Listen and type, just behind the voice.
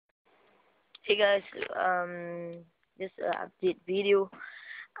Hey guys, this update video.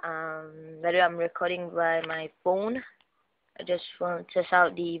 By the way, I'm recording by my phone. I just want to test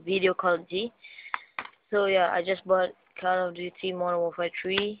out the video quality. So yeah, I just bought Call of Duty Modern Warfare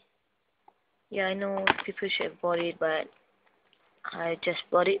 3. Yeah, I know people should have bought it, but I just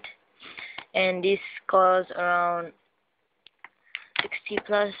bought it, and this costs around 60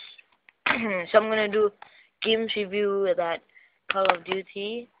 plus. So I'm gonna do games review with that Call of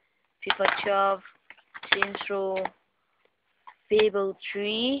Duty, FIFA 12, Saints Row, Fable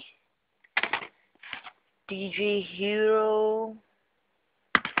 3, DJ Hero,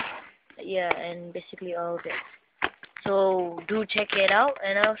 yeah, and basically all that. So do check it out.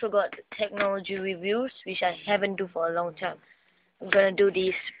 And I also got technology reviews, which I haven't do for a long time. I'm gonna do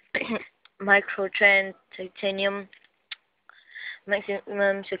these microtrend titanium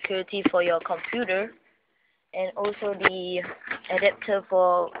maximum security for your computer, and also the adapter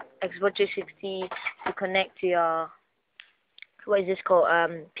for Xbox 360 to connect to your, what is this called,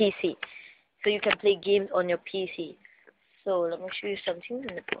 PC, so you can play games on your PC. So let me show you something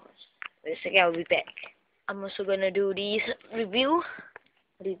in the pause. Wait a second, I'll be back. I'm also gonna do this review,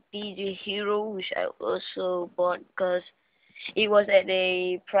 the DJ Hero, which I also bought because it was at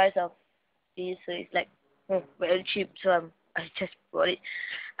a price of this, so it's like very cheap. So I just bought it.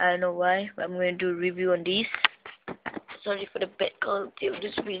 I don't know why, but I'm gonna do a review on this. Sorry for the bad quality of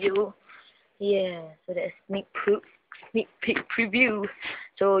this video. Yeah, so that's sneak peek preview.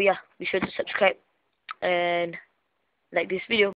 So yeah, be sure to subscribe and like this video.